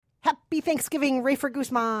Happy Thanksgiving, Rafer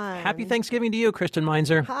Guzman. Happy Thanksgiving to you, Kristen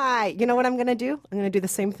Meinzer. Hi. You know what I'm going to do? I'm going to do the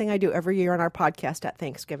same thing I do every year on our podcast at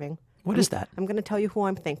Thanksgiving. What is that? I'm going to tell you who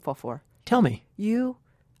I'm thankful for. Tell me. You,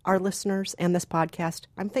 our listeners, and this podcast.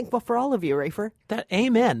 I'm thankful for all of you, Rafer.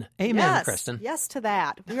 Amen. Amen, yes, Kristen. Yes to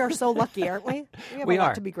that. We are so lucky, aren't we? We have a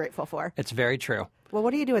lot to be grateful for. It's very true. Well,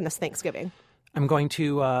 what are you doing this Thanksgiving? I'm going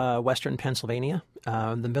to western Pennsylvania,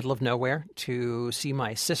 the middle of nowhere, to see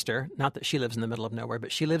my sister. Not that she lives in the middle of nowhere,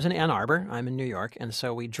 but she lives in Ann Arbor. I'm in New York. And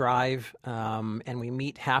so we drive and we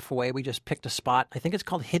meet halfway. We just picked a spot. I think it's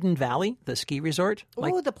called Hidden Valley, the ski resort.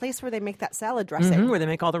 Oh, the place where they make that salad dressing. Where they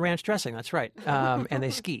make all the ranch dressing. That's right. And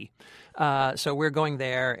they ski. So we're going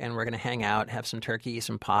there and we're going to hang out, have some turkey,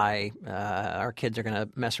 some pie. Our kids are going to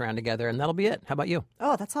mess around together, and that'll be it. How about you?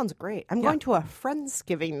 Oh, that sounds great. I'm going to a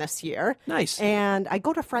Friendsgiving this year. Nice. And I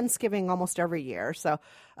go to Friendsgiving almost every year. So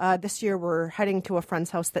this year we're heading to a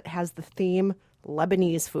friend's house that has the theme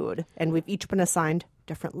Lebanese food. And we've each been assigned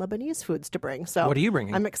different Lebanese foods to bring. So what are you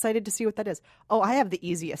bringing? I'm excited to see what that is. Oh, I have the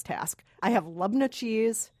easiest task. I have Lubna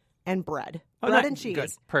cheese and bread. Bread and cheese.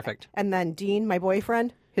 Good. Perfect. And then Dean, my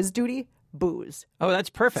boyfriend, his duty, booze. Oh,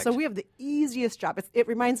 that's perfect. So we have the easiest job. It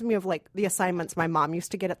reminds me of like the assignments my mom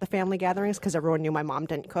used to get at the family gatherings because everyone knew my mom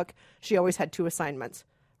didn't cook. She always had 2 assignments: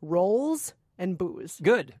 rolls and booze.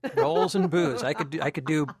 Good. Rolls and booze. I could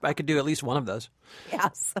do at least one of those.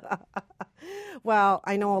 Yes. Well,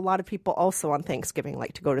 I know a lot of people also on Thanksgiving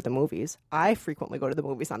like to go to the movies. I frequently go to the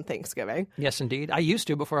movies on Thanksgiving. Yes, indeed. I used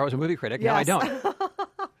to before I was a movie critic. Now I don't.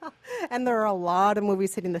 And there are a lot of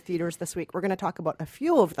movies hitting the theaters this week. We're going to talk about a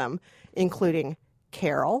few of them, including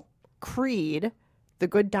Carol, Creed, The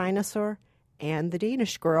Good Dinosaur, and The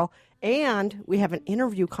Danish Girl. And we have an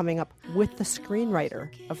interview coming up with the screenwriter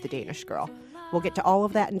of The Danish Girl. We'll get to all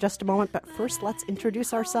of that in just a moment, but first let's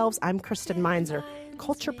introduce ourselves. I'm Kristen Meinzer,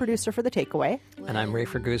 culture producer for The Takeaway. And I'm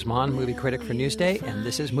Rafer Guzman, movie critic for Newsday, and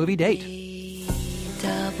this is Movie Date.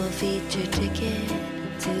 Double feature ticket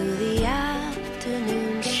to the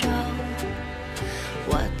afternoon show.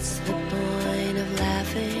 What's the point of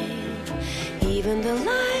laughing? Even the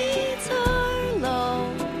lights are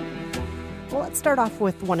low. Well, let's start off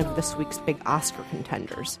with one of this week's big Oscar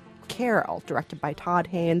contenders, Carol, directed by Todd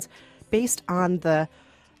Haynes, based on the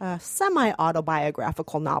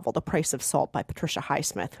semi-autobiographical novel, The Price of Salt by Patricia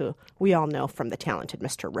Highsmith, who we all know from The Talented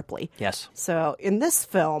Mr. Ripley. Yes. So in this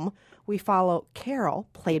film, we follow Carol,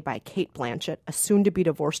 played by Cate Blanchett, a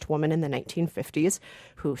soon-to-be-divorced woman in the 1950s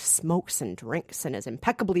who smokes and drinks and is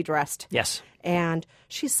impeccably dressed. Yes. And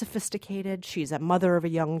she's sophisticated. She's a mother of a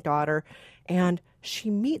young daughter. And she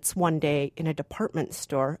meets one day in a department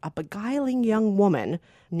store a beguiling young woman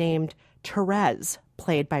named Therese,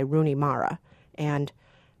 played by Rooney Mara. And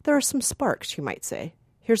there are some sparks, you might say.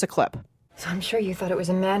 Here's a clip. So I'm sure you thought it was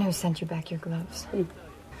a man who sent you back your gloves.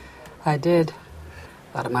 I did.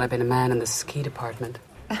 Thought it might have been a man in the ski department.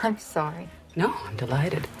 I'm sorry. No, I'm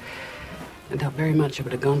delighted. I doubt very much I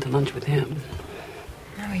would have gone to lunch with him.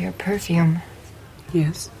 Oh, your perfume.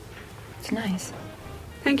 Yes. It's nice.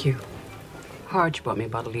 Thank you. Harge bought me a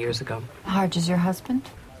bottle years ago. Harge is your husband?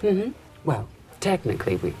 Mm-hmm. Well,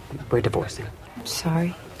 technically, we're divorcing. I'm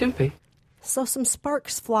sorry. Don't be. So some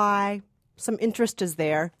sparks fly. Some interest is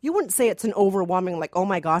there. You wouldn't say it's an overwhelming, like, oh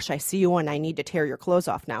my gosh, I see you and I need to tear your clothes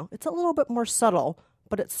off now. It's a little bit more subtle,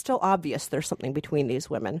 but it's still obvious there's something between these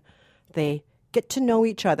women. They get to know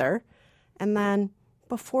each other, and then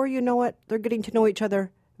before you know it, they're getting to know each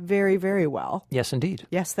other very, very well. Yes, indeed.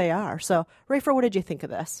 Yes, they are. So, Rafer, what did you think of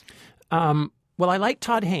this? Well, I like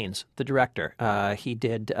Todd Haynes, the director. He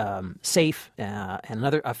did Safe and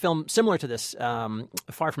a film similar to this,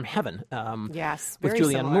 Far From Heaven. Yes, with very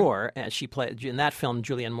Julianne similar. Moore. She played in that film.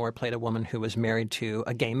 Julianne Moore played a woman who was married to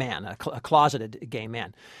a gay man, a closeted gay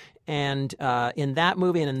man. And in that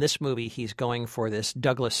movie and in this movie, he's going for this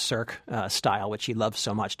Douglas Sirk style, which he loves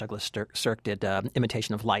so much. Douglas Sirk did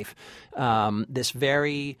Imitation of Life. This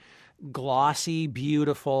very glossy,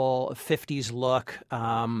 beautiful 50s look,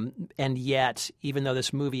 and yet, even though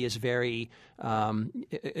this movie is very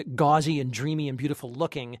gauzy and dreamy and beautiful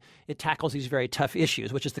looking, it tackles these very tough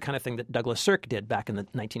issues, which is the kind of thing that Douglas Sirk did back in the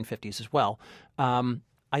 1950s as well.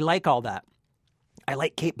 I like all that. I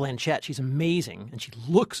like Cate Blanchett. She's amazing, and she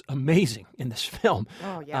looks amazing in this film.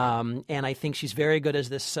 Oh, yeah. And I think she's very good as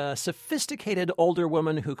this sophisticated older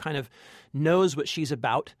woman who kind of knows what she's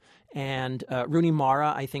about And Rooney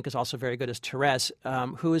Mara, I think, is also very good as Therese,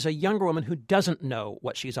 who is a younger woman who doesn't know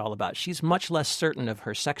what she's all about. She's much less certain of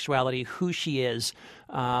her sexuality, who she is.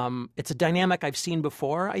 It's a dynamic I've seen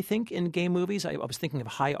before, I think, in gay movies. I was thinking of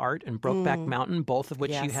High Art and Brokeback Mountain, both of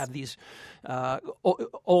which you have these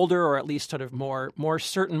older, or at least sort of more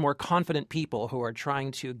certain, more confident people who are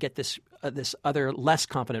trying to get this other less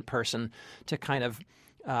confident person to kind of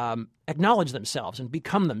acknowledge themselves and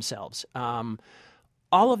become themselves.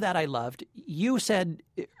 All of that I loved. You said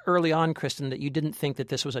early on, Kristen, that you didn't think that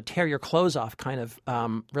this was a tear your clothes off kind of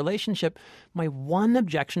relationship. My one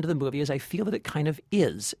objection to the movie is I feel that it kind of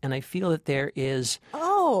is. And I feel that there is...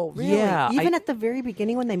 Oh, really? Yeah. Even at the very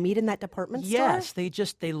beginning when they meet in that department store?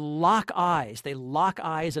 Yes, they lock eyes. They lock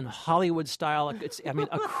eyes in Hollywood style.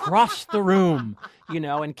 Across the room,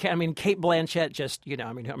 and Cate Blanchett just,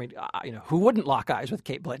 who wouldn't lock eyes with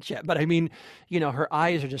Cate Blanchett? But her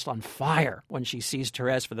eyes are just on fire when she sees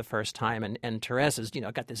Therese for the first time, and Therese has,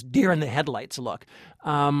 got this deer in the headlights look.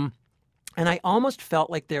 And I almost felt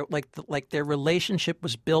like their relationship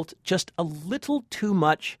was built just a little too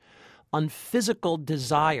much on physical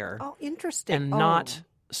desire. Oh, interesting.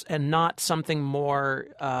 And not something more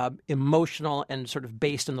emotional and sort of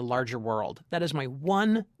based in the larger world. That is my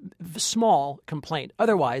one small complaint.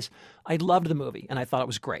 Otherwise, I loved the movie and I thought it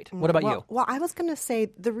was great. What about you? Well, I was going to say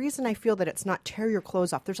the reason I feel that it's not tear your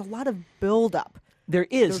clothes off, there's a lot of buildup.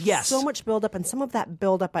 There's yes. So much buildup, and some of that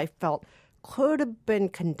buildup I felt could have been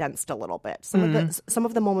condensed a little bit. Some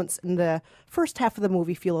of the moments in the first half of the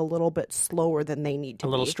movie feel a little bit slower than they need to be. A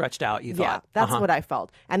little stretched out, you thought? Yeah, that's what I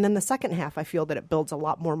felt. And then the second half, I feel that it builds a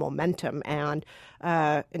lot more momentum. And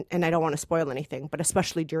I don't want to spoil anything, but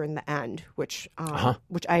especially during the end, which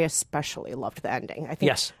I especially loved the ending. I think,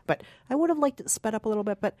 yes. But I would have liked it sped up a little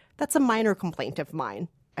bit, but that's a minor complaint of mine.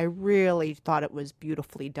 I really thought it was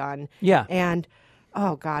beautifully done. Yeah. And...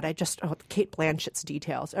 oh, God, Cate Blanchett's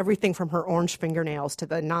details. Everything from her orange fingernails to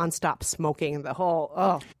the nonstop smoking and the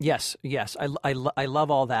whole, Yes. I love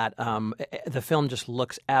all that. The film just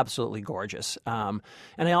looks absolutely gorgeous. And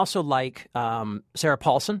I also like Sarah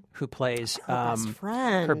Paulson, who plays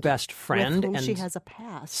her best friend. With whom and she has a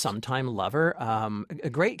past. Sometime lover. A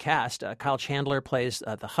great cast. Kyle Chandler plays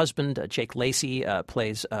the husband. Jake Lacey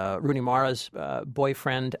plays Rooney Mara's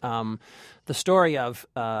boyfriend. The story of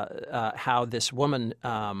how this woman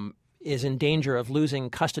is in danger of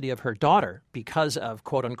losing custody of her daughter because of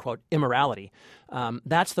 "quote unquote" immorality.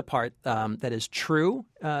 That's the part that is true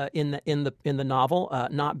in the novel,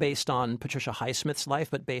 not based on Patricia Highsmith's life,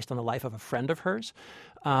 but based on the life of a friend of hers.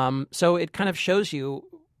 So it kind of shows you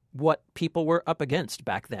what people were up against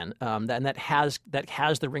back then, and that has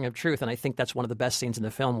the ring of truth. And I think that's one of the best scenes in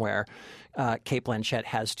the film, where Cate Blanchett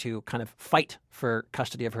has to kind of fight for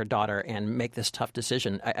custody of her daughter and make this tough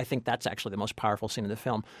decision. I think that's actually the most powerful scene in the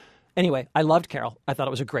film. Anyway, I loved Carol. I thought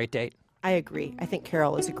it was a great date. I agree. I think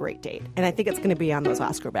Carol is a great date, and I think it's going to be on those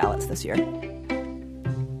Oscar ballots this year.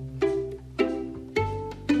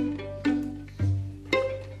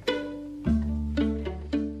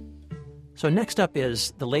 So next up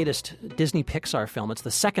is the latest Disney Pixar film. It's the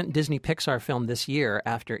second Disney Pixar film this year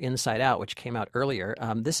after Inside Out, which came out earlier.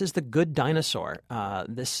 This is The Good Dinosaur.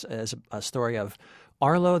 This is a story of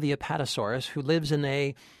Arlo the Apatosaurus, who lives in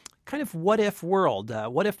a kind of what-if world.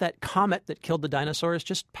 What if that comet that killed the dinosaurs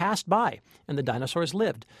just passed by and the dinosaurs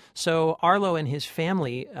lived? So Arlo and his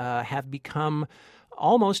family have become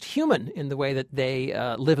almost human in the way that they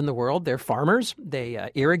live in the world. They're farmers. They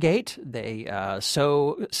irrigate. They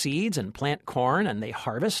sow seeds and plant corn, and they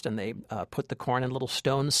harvest, and they put the corn in little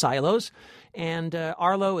stone silos. And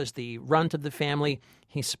Arlo is the runt of the family.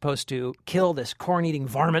 He's supposed to kill this corn-eating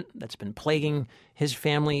varmint that's been plaguing his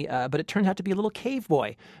family, but it turns out to be a little cave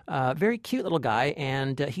boy, very cute little guy,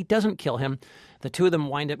 and he doesn't kill him. The two of them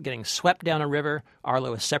wind up getting swept down a river.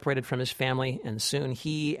 Arlo is separated from his family, and soon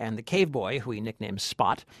he and the cave boy, who he nicknames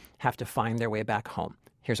Spot, have to find their way back home.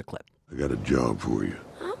 Here's a clip. I got a job for you.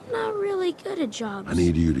 I'm not really good at jobs. I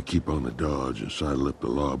need you to keep on the dodge and sidle up the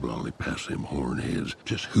loblolly past them hornheads,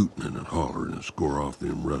 just hooting and hollering and score off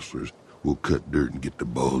them rustlers. We'll cut dirt and get the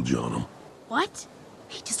bulge on them. What?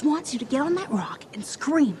 He just wants you to get on that rock and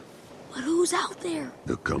scream. But who's out there?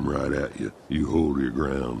 They'll come right at you. You hold your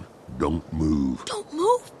ground. Don't move. Don't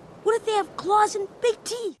move? What if they have claws and big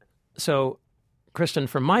teeth? So, Kristen,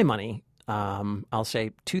 for my money, I'll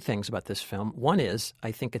say two things about this film. One is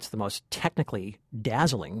I think it's the most technically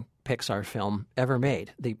dazzling Pixar film ever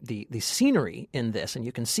made. The scenery in this, and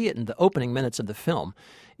you can see it in the opening minutes of the film,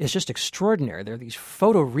 is just extraordinary. There are these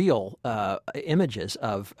photoreal images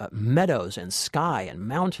of meadows and sky and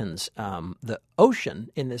mountains. The ocean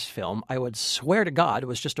in this film, I would swear to God,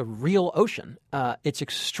 was just a real ocean. It's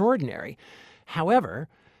extraordinary. However,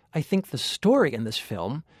 I think the story in this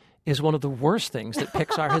film is one of the worst things that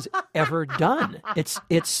Pixar has ever done.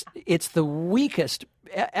 It's the weakest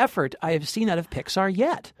effort I have seen out of Pixar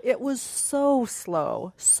yet. It was so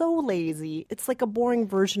slow, so lazy. It's like a boring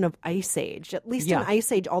version of Ice Age. At least in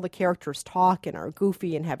Ice Age, all the characters talk and are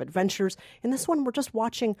goofy and have adventures. In this one, we're just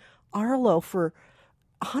watching Arlo for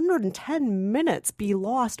 110 minutes be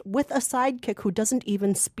lost with a sidekick who doesn't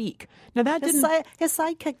even speak. Now that his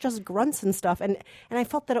sidekick just grunts and stuff, and I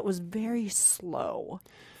felt that it was very slow.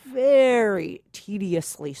 Very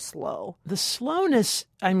tediously slow. The slowness,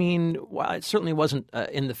 I mean, well, it certainly wasn't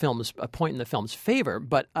in the film's a point in the film's favor,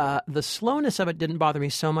 but the slowness of it didn't bother me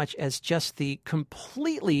so much as just the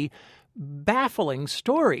completely baffling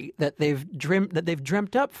story that they've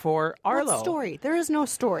dreamt up for Arlo. What story? There is no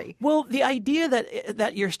story. Well, the idea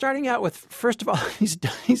that you're starting out with, first of all, these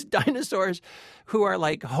dinosaurs who are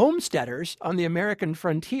like homesteaders on the American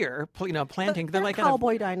frontier, planting. They're like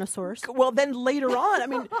cowboy dinosaurs. Well, then later on, I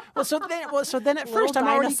mean, so then at first I'm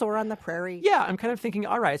already dinosaur on the prairie. Yeah, I'm kind of thinking,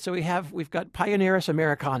 all right, so we've got Pioneerus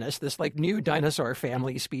americanus, this like new dinosaur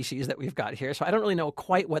family species that we've got here. So I don't really know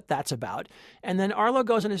quite what that's about. And then Arlo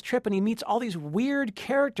goes on his trip and he meets all these weird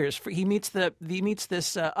characters. He meets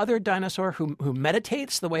this other dinosaur who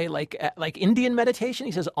meditates the way like Indian meditation.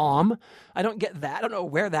 He says Om. I don't get that. I don't know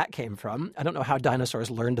where that came from. I don't know how dinosaurs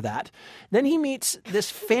learned that. Then he meets this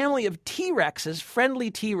family of T-Rexes, friendly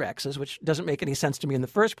T-Rexes, which doesn't make any sense to me in the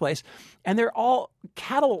first place. And they're all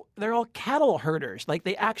cattle herders. Like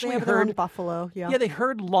they actually have their own buffalo. Yeah. Yeah, they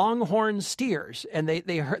herd longhorn steers and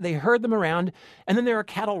they herd them around. And then there are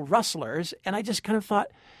cattle rustlers. And I just kind of thought,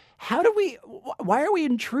 why are we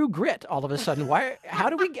in True Grit all of a sudden? How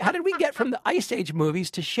did we get from the Ice Age movies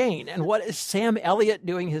to Shane? And what is Sam Elliott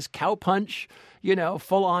doing his cow punch,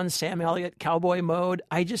 full on Sam Elliott cowboy mode?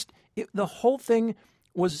 The whole thing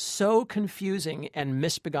was so confusing and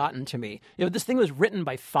misbegotten to me. This thing was written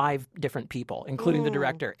by 5 different people, including the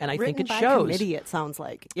director, and I think it shows. Written by committee, it sounds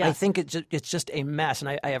like. Yes. I think it's just a mess,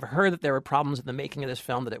 and I have heard that there were problems in the making of this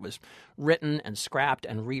film, that it was written and scrapped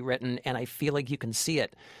and rewritten, and I feel like you can see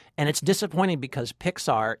it. And it's disappointing because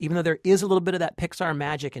Pixar, even though there is a little bit of that Pixar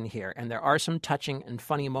magic in here, and there are some touching and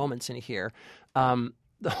funny moments in here,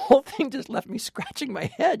 the whole thing just left me scratching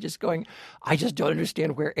my head, just going, I just don't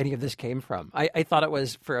understand where any of this came from. I thought it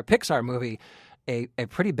was, for a Pixar movie, a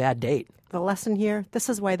pretty bad date. The lesson here, this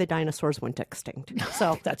is why the dinosaurs went extinct.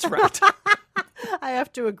 So That's right. I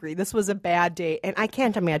have to agree. This was a bad date, and I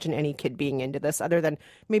can't imagine any kid being into this other than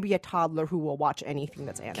maybe a toddler who will watch anything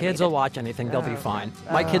that's animated. Kids will watch anything. They'll be fine.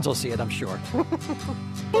 My kids will see it, I'm sure.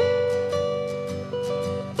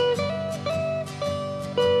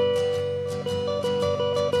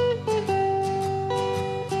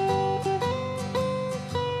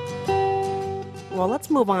 Well, let's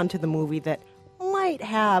move on to the movie that might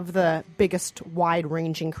have the biggest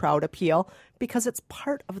wide-ranging crowd appeal because it's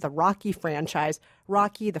part of the Rocky franchise.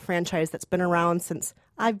 Rocky, the franchise that's been around since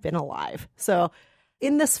I've been alive. So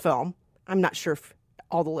in this film, I'm not sure if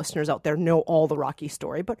all the listeners out there know all the Rocky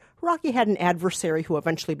story, but Rocky had an adversary who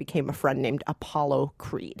eventually became a friend named Apollo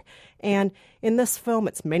Creed. And in this film,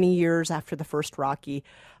 it's many years after the first Rocky.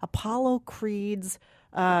 Apollo Creed's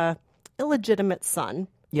illegitimate son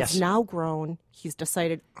Yes. is now grown. He's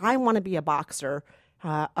decided, I want to be a boxer.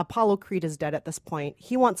 Apollo Creed is dead at this point.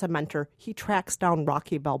 He wants a mentor. He tracks down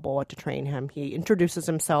Rocky Balboa to train him. He introduces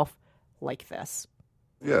himself like this.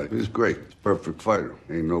 Yeah, he's great. He's a perfect fighter.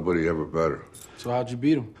 Ain't nobody ever better. So how'd you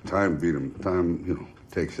beat him? Time beat him. Time,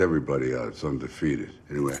 takes everybody out. It's undefeated.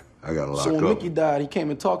 Anyway, I got to lock So when up. Mickey died, he came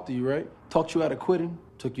and talked to you, right? Talked you out of quitting,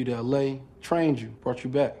 took you to L.A., trained you, brought you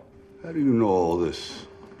back. How do you know all this?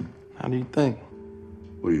 How do you think?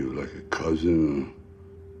 What are you, like a cousin?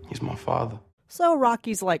 He's my father. So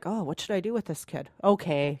Rocky's like, oh, what should I do with this kid?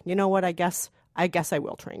 Okay, you know what? I guess I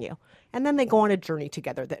will train you. And then they go on a journey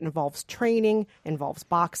together that involves training, involves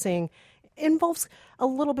boxing, involves a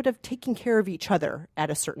little bit of taking care of each other at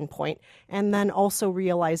a certain point, and then also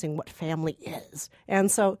realizing what family is.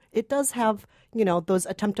 And so it does have, those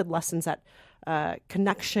attempted lessons at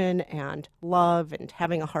connection and love and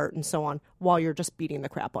having a heart and so on, while you're just beating the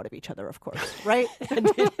crap out of each other, of course, right?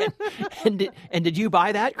 and did you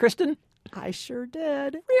buy that, Kristen? I sure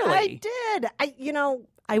did. Really? I did.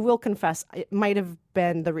 I will confess, it might have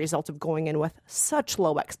been the result of going in with such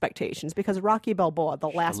low expectations because Rocky Balboa, the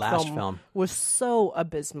last film, was so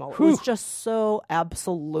abysmal. Whew. It was just so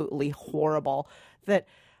absolutely horrible that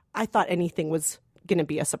I thought anything was going to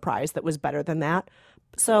be a surprise that was better than that.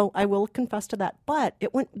 So I will confess to that. But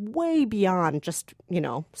it went way beyond just,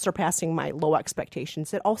 surpassing my low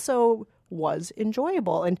expectations. It also was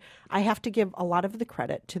enjoyable. And I have to give a lot of the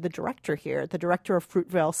credit to the director here, the director of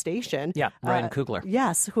Fruitvale Station. Yeah, Ryan Coogler.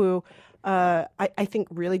 Yes, who I think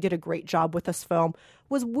really did a great job with this film,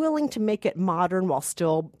 was willing to make it modern while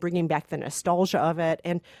still bringing back the nostalgia of it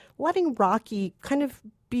and letting Rocky kind of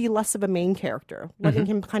be less of a main character, letting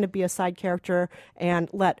him kind of be a side character and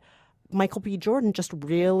let Michael B. Jordan just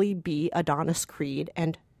really be Adonis Creed.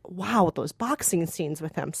 And wow, those boxing scenes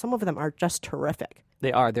with him, some of them are just terrific.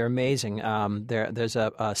 They are. They're amazing. There's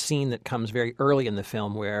a scene that comes very early in the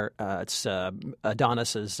film where it's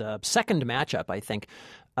Adonis's second matchup, I think,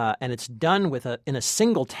 and it's done in a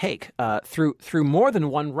single take through more than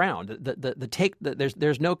one round. The take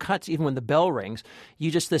there's no cuts even when the bell rings. You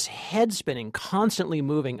just this head spinning, constantly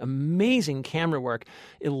moving, amazing camera work,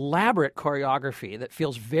 elaborate choreography that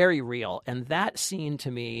feels very real. And that scene to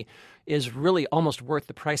me is really almost worth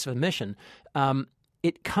the price of admission.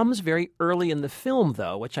 It comes very early in the film,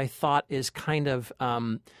 though, which I thought is kind of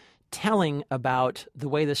telling about the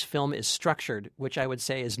way this film is structured, which I would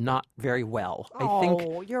say is not very well. I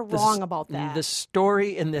think you're wrong about that. The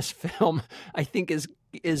story in this film, I think, is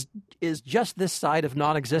just this side of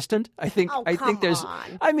non-existent. I think there's.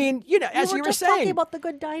 On. I mean, as you were saying, talking about the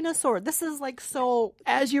Good Dinosaur. This is like so.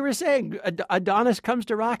 As you were saying, Adonis comes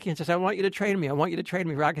to Rocky and says, "I want you to train me. I want you to train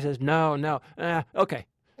me." Rocky says, "No, okay."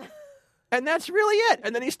 And that's really it.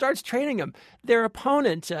 And then he starts training him. Their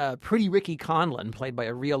opponent, Pretty Ricky Conlon, played by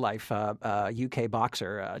a real-life UK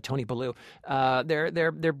boxer, Tony Bellew,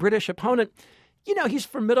 their British opponent, he's a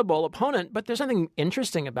formidable opponent, but there's nothing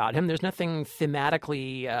interesting about him. There's nothing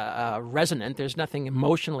thematically resonant. There's nothing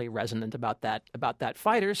emotionally resonant about that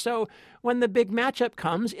fighter. So when the big matchup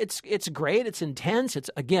comes, it's great. It's intense. It's,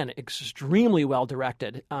 again, extremely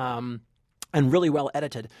well-directed and really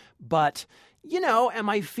well-edited. But... am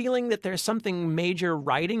I feeling that there's something major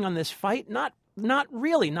writing on this fight? Not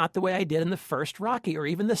really, not the way I did in the first Rocky or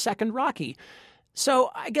even the second Rocky.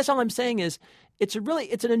 So I guess all I'm saying is it's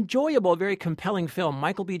an enjoyable, very compelling film.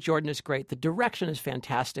 Michael B. Jordan is great. The direction is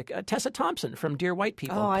fantastic. Tessa Thompson from Dear White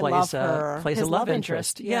People plays a love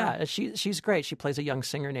interest. Yeah, she's great. She plays a young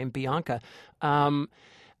singer named Bianca.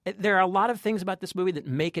 There are a lot of things about this movie that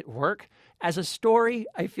make it work. As a story,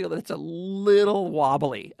 I feel that it's a little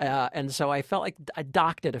wobbly. And so I felt like I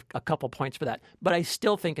docked it a couple points for that. But I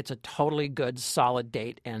still think it's a totally good, solid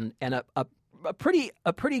date and a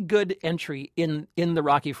pretty good entry in the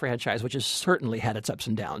Rocky franchise, which has certainly had its ups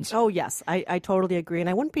and downs. Oh, yes. I totally agree. And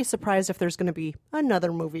I wouldn't be surprised if there's going to be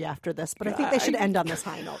another movie after this. But I think they should end on this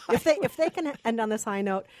high note. If they can end on this high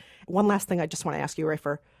note. One last thing I just want to ask you,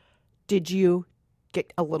 Rafer. Did you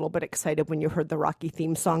get a little bit excited when you heard the Rocky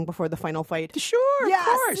theme song before the final fight? Sure, yeah,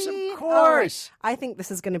 of course. I think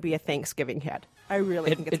this is going to be a Thanksgiving hit. I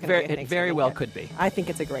really think it's going to be a Thanksgiving hit. It very well could be. I think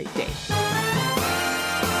it's a great day.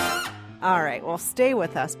 All right, well, stay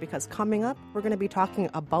with us because coming up, we're going to be talking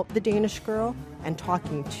about the Danish Girl and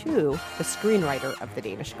talking to the screenwriter of the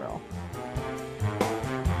Danish Girl.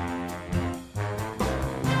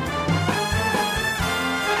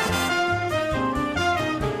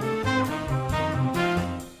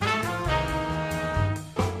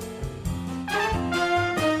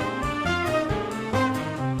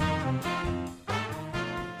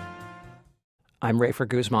 I'm Rafer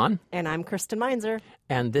Guzman. And I'm Kristen Meinzer.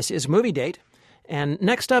 And this is Movie Date. And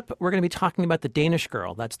next up, we're going to be talking about The Danish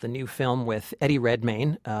Girl. That's the new film with Eddie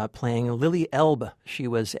Redmayne playing Lily Elbe. She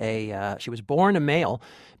was born a male,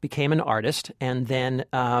 became an artist, and then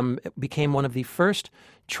became one of the first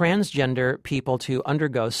transgender people to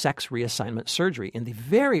undergo sex reassignment surgery in the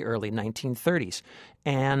very early 1930s.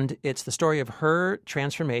 And it's the story of her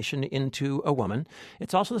transformation into a woman.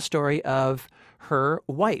 It's also the story of her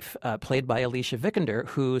wife, played by Alicia Vikander,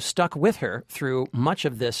 who stuck with her through much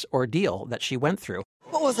of this ordeal that she went through.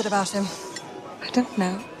 What was it about him? I don't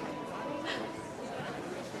know.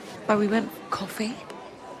 But we went for coffee,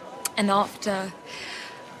 and after,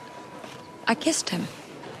 I kissed him.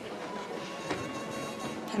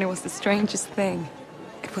 And it was the strangest thing.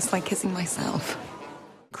 It was like kissing myself.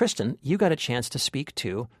 Kristen, you got a chance to speak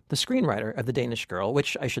to the screenwriter of The Danish Girl,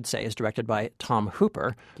 which I should say is directed by Tom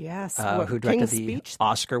Hooper. Yes, who directed King's the Speech?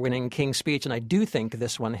 Oscar-winning King's Speech. And I do think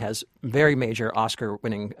this one has very major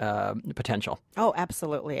Oscar-winning potential. Oh,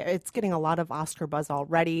 absolutely. It's getting a lot of Oscar buzz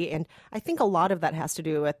already. And I think a lot of that has to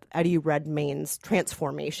do with Eddie Redmayne's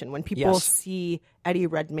transformation. When people Yes. see Eddie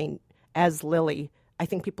Redmayne as Lily, I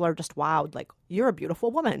think people are just wowed, like, you're a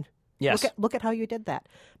beautiful woman. Yes. Look at how you did that.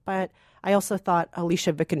 But I also thought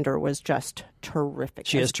Alicia Vikander was just terrific.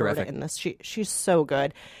 She as is terrific. Gerda in this. She's so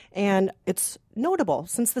good. And it's notable,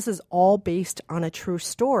 since this is all based on a true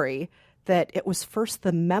story, that it was first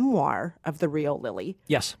the memoir of the real Lily.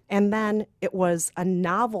 Yes. And then it was a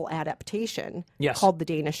novel adaptation Yes. called The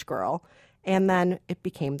Danish Girl. And then it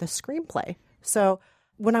became the screenplay. So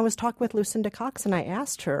when I was talking with Lucinda Cox and I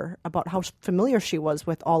asked her about how familiar she was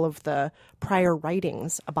with all of the prior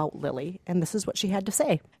writings about Lily, and this is what she had to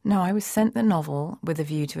say. No, I was sent the novel with a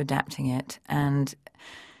view to adapting it. And,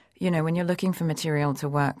 you know, when you're looking for material to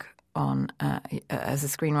work on as a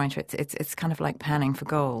screenwriter, it's kind of like panning for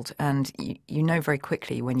gold. And you know very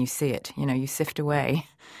quickly when you see it, you know, you sift away.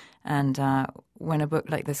 And when a book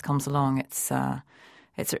like this comes along, it's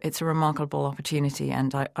a remarkable opportunity,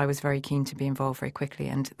 and I was very keen to be involved very quickly.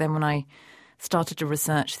 And then when I started to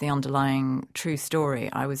research the underlying true story,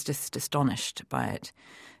 I was just astonished by it.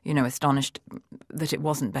 You know, astonished that it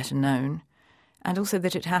wasn't better known, and also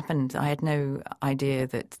that it happened. I had no idea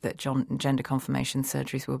that gender confirmation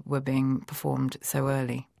surgeries were being performed so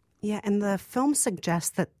early. Yeah, and the film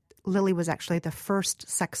suggests that Lily was actually the first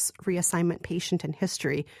sex reassignment patient in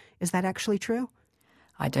history. Is that actually true?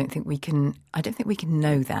 I don't think we can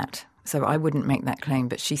know that. So I wouldn't make that claim,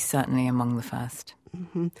 but she's certainly among the first.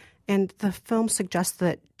 Mm-hmm. And the film suggests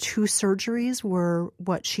that 2 surgeries were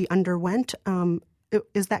what she underwent.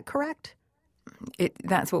 Is that correct?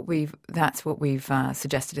 That's what we've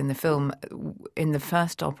suggested in the film. In the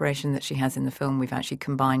first operation that she has in the film, we've actually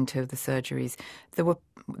combined 2 of the surgeries. There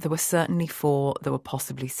were certainly 4. There were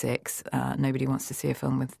possibly 6. Nobody wants to see a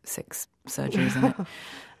film with 6 surgeries in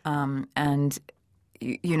it. And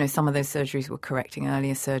you know, some of those surgeries were correcting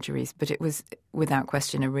earlier surgeries, but it was without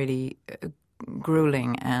question a really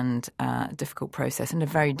grueling and difficult process, and a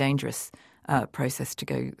very dangerous process to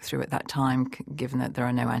go through at that time, given that there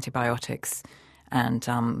are no antibiotics and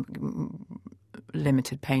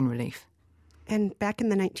limited pain relief. And back in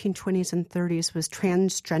the 1920s and 30s, was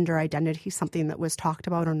transgender identity something that was talked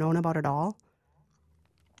about or known about at all?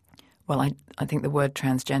 Well, I think the word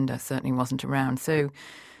transgender certainly wasn't around. So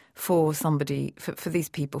for these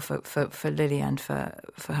people, for Lily and for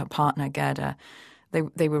her partner Gerda,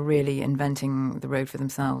 they were really inventing the road for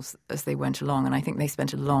themselves as they went along. And I think they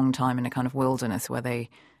spent a long time in a kind of wilderness where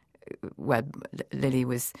Lily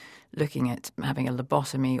was looking at having a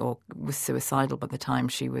lobotomy or was suicidal by the time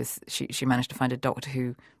she managed to find a doctor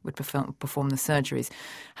who would perform the surgeries.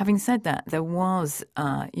 Having said that, there was,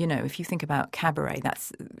 if you think about cabaret,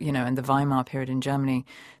 that's, in the Weimar period in Germany,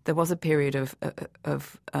 there was a period of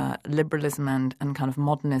liberalism and kind of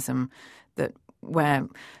modernism where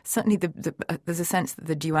certainly there's a sense that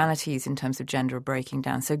the dualities in terms of gender are breaking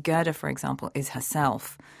down. So Gerda, for example, is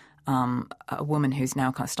herself a woman who's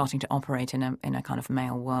now kind of starting to operate in a kind of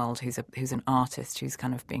male world, who's an artist, who's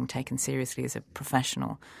kind of being taken seriously as a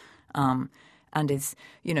professional, and is,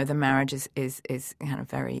 the marriage is kind of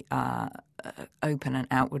very open and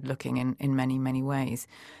outward looking in many, many ways.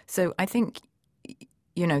 So I think,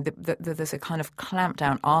 there's a kind of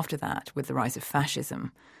clampdown after that with the rise of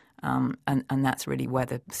fascism. And that's really where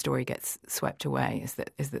the story gets swept away,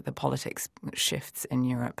 is that the politics shifts in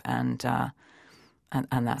Europe, and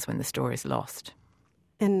that's when the story is lost.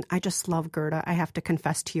 And I just love Gerda. I have to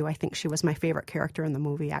confess to you, I think she was my favorite character in the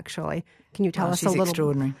movie, actually. Can you tell us she's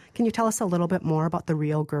extraordinary. Can you tell us a little bit more about the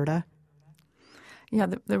real Gerda? Yeah,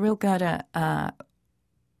 the real Gerda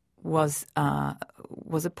was a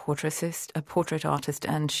portrait artist,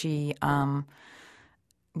 and she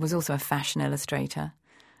was also a fashion illustrator.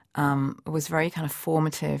 Was very kind of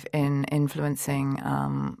formative in influencing,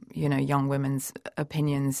 young women's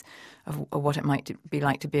opinions of what it might be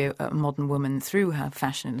like to be a modern woman through her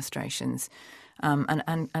fashion illustrations,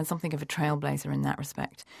 and something of a trailblazer in that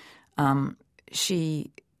respect.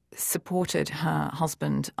 She supported her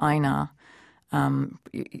husband, Einar,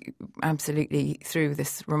 absolutely through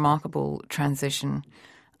this remarkable transition,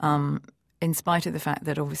 in spite of the fact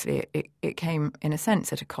that obviously it came, in a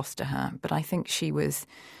sense, at a cost to her. But I think she was...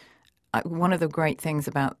 One of the great things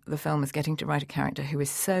about the film is getting to write a character who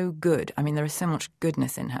is so good. I mean, there is so much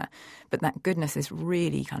goodness in her, but that goodness is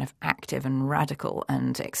really kind of active and radical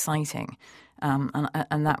and exciting. And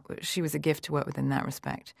that she was a gift to work with in that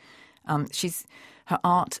respect. Her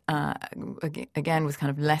art, again, was kind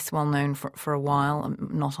of less well known for a while,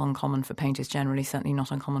 not uncommon for painters generally, certainly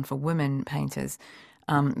not uncommon for women painters.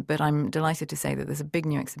 But I'm delighted to say that there's a big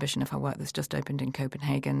new exhibition of her work that's just opened in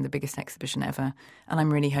Copenhagen, the biggest exhibition ever. And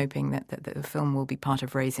I'm really hoping that the film will be part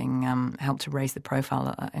of help to raise the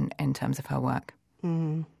profile in terms of her work.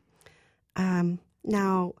 Mm.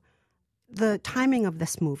 Now, the timing of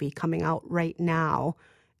this movie coming out right now,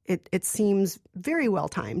 it seems very well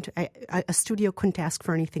timed. A studio couldn't ask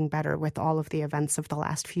for anything better with all of the events of the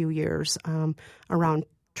last few years around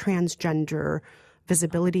transgender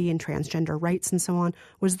visibility and transgender rights and so on.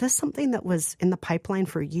 Was this something that was in the pipeline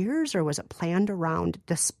for years, or was it planned around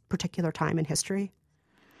this particular time in history?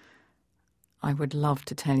 I would love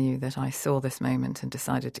to tell you that I saw this moment and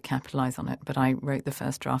decided to capitalize on it, but I wrote the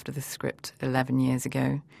first draft of the script 11 years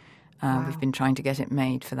ago. Wow. We've been trying to get it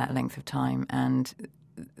made for that length of time, and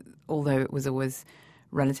although it was always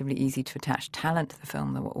relatively easy to attach talent to the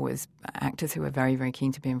film, there were always actors who were very, very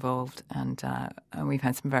keen to be involved, and we've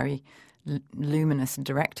had some very luminous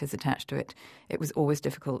directors attached to it. It was always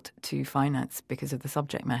difficult to finance because of the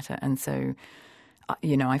subject matter, and so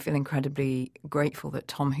I feel incredibly grateful that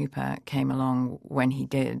Tom Hooper came along when he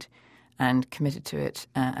did and committed to it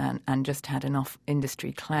and just had enough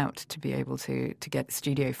industry clout to be able to get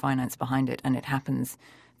studio finance behind it. And it happens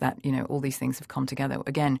that, all these things have come together.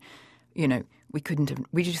 Again, we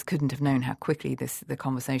just couldn't have known how quickly the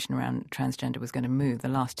conversation around transgender was going to move. The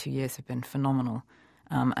last 2 years have been phenomenal.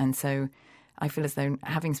 And so I feel as though,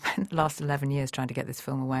 having spent the last 11 years trying to get this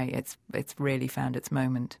film away, it's really found its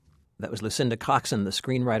moment. That was Lucinda Coxon, the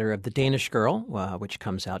screenwriter of The Danish Girl, which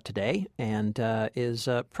comes out today and is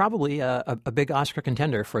probably a big Oscar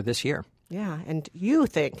contender for this year. Yeah, and you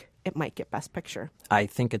think it might get Best Picture. I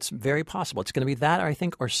think it's very possible. It's going to be that, I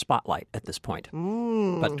think, or Spotlight at this point.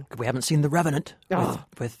 But we haven't seen The Revenant, and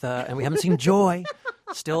we haven't seen Joy.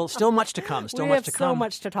 Still much to come. We have so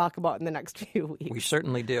much to talk about in the next few weeks. We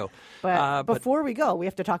certainly do. But before we go, we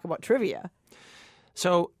have to talk about trivia.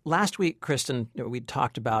 So last week, Kristen, we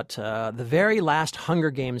talked about the very last Hunger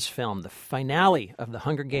Games film, the finale of the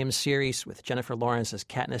Hunger Games series with Jennifer Lawrence as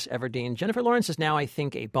Katniss Everdeen. Jennifer Lawrence is now, I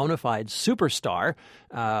think, a bona fide superstar.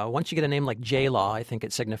 Once you get a name like J-Law, I think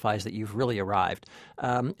it signifies that you've really arrived.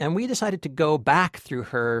 And we decided to go back through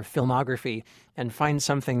her filmography and find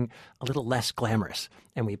something a little less glamorous.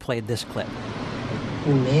 And we played this clip.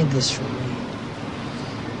 You made this for me.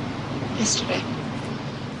 Yesterday.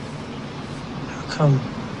 Come.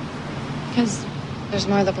 Because there's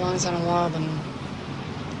more that belongs on a wall than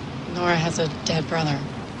Nora has a dead brother.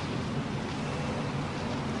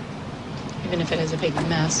 Even if it is a big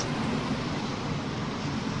mess.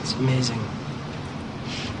 It's amazing.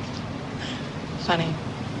 Funny.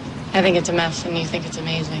 I think it's a mess and you think it's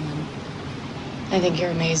amazing. And I think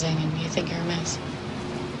you're amazing and you think you're a mess.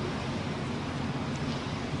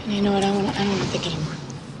 And you know what? I don't want to think anymore.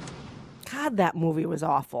 God, that movie was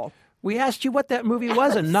awful. We asked you what that movie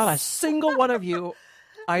was, and not a single one of you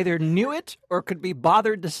either knew it or could be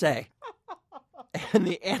bothered to say. And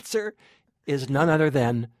the answer is none other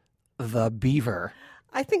than The Beaver.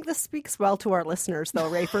 I think this speaks well to our listeners,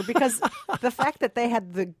 though, Rafer, because the fact that they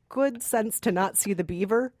had the good sense to not see The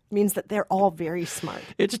Beaver means that they're all very smart.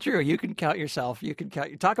 It's true. You can count yourself.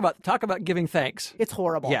 Talk about giving thanks. It's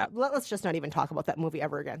horrible. Yeah. Let's just not even talk about that movie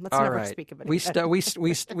ever again. Let's all never right. speak of it. We stumped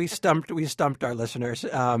our listeners.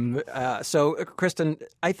 So, Kristen,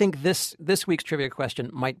 I think this week's trivia question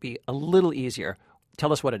might be a little easier.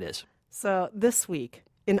 Tell us what it is. So this week,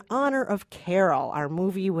 in honor of Carol, our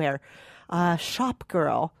movie where a shop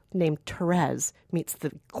girl named Therese meets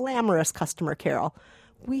the glamorous customer Carol,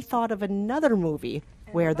 we thought of another movie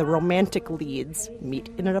where the romantic leads meet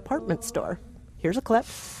in a department store. Here's a clip.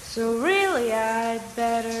 So really I'd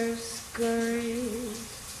better scurry.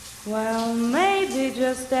 Well, maybe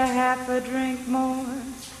just a half a drink more.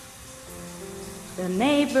 The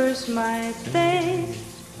neighbors might think,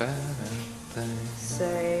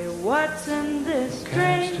 say, what's in this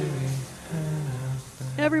drink?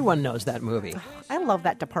 Everyone knows that movie. I love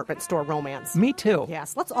that department store romance. Me too.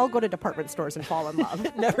 Yes, let's all go to department stores and fall in love.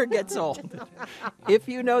 It never gets old. If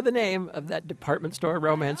you know the name of that department store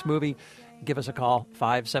romance movie, give us a call,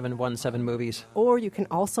 5717-MOVIES. Or you can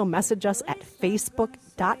also message us at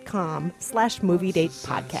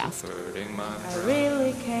facebook.com/moviedatepodcast. I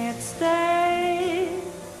really can't stay.